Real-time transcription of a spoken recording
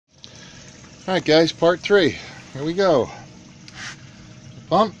Alright guys, part 3. Here we go. The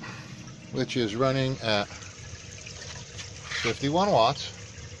pump, which is running at 51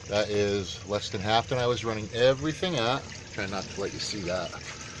 watts. That is less than half than I was running everything at. Try not to let you see that.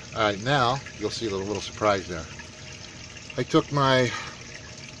 Alright, now you'll see a little surprise there. I took my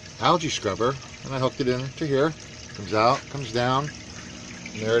algae scrubber and I hooked it into here. Comes out, comes down.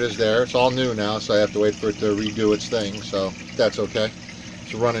 And there it is there. It's all new now, so I have to wait for it to redo its thing, so that's okay.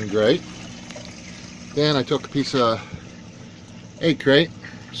 It's running great. Then I took a piece of 8 crate,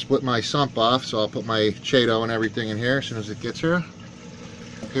 split my sump off, so I'll put my Jebao and everything in here as soon as it gets here.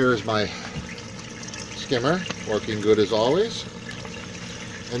 Here is my skimmer, working good as always.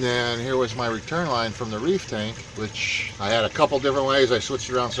 And then here was my return line from the reef tank, which I had a couple different ways. I switched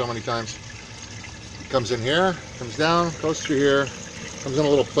around so many times. It comes in here, comes down, goes through here, comes in a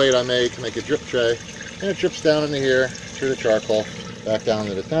little plate I made to make a drip tray, and it drips down into here, through the charcoal, back down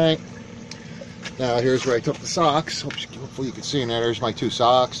to the tank. Now here's where I took the socks. Hopefully you can see in there. There's my 2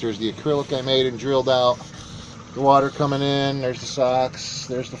 socks. There's the acrylic I made and drilled out. The water coming in. There's the socks.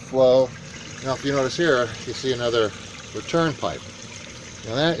 There's the flow. Now if you notice here, you see another return pipe.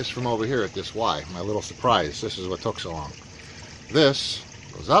 Now that is from over here at this Y. My little surprise. This is what took so long. This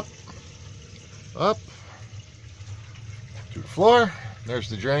goes up, up, to the floor. There's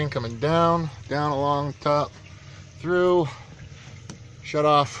the drain coming down, down along the top, through, shut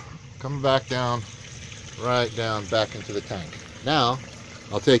off, coming back down, right down, back into the tank. Now,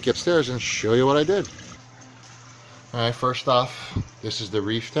 I'll take you upstairs and show you what I did. Alright, first off, this is the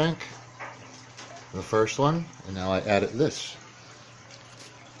reef tank, the first one, and now I added this.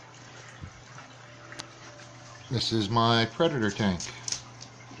 This is my predator tank.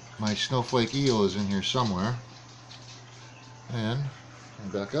 My snowflake eel is in here somewhere. And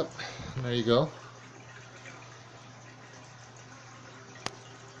back up, and there you go.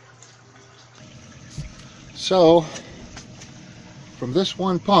 So, from this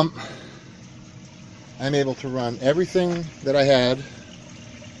one pump, I'm able to run everything that I had,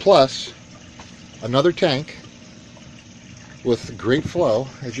 plus another tank with great flow.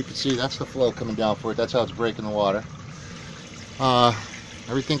 As you can see, that's the flow coming down for it. That's how it's breaking the water.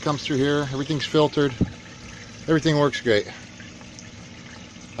 Everything comes through here. Everything's filtered. Everything works great.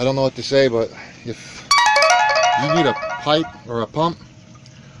 I don't know what to say, but if you need a pipe or a pump,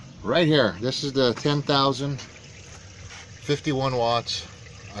 right here, this is the 10,000, 51 watts.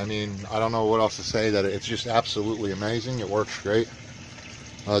 I mean, I don't know what else to say. That it's just absolutely amazing. It works great.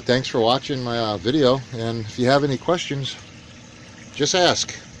 Thanks for watching my video, and if you have any questions, just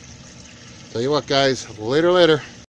ask. Tell you what, guys, later.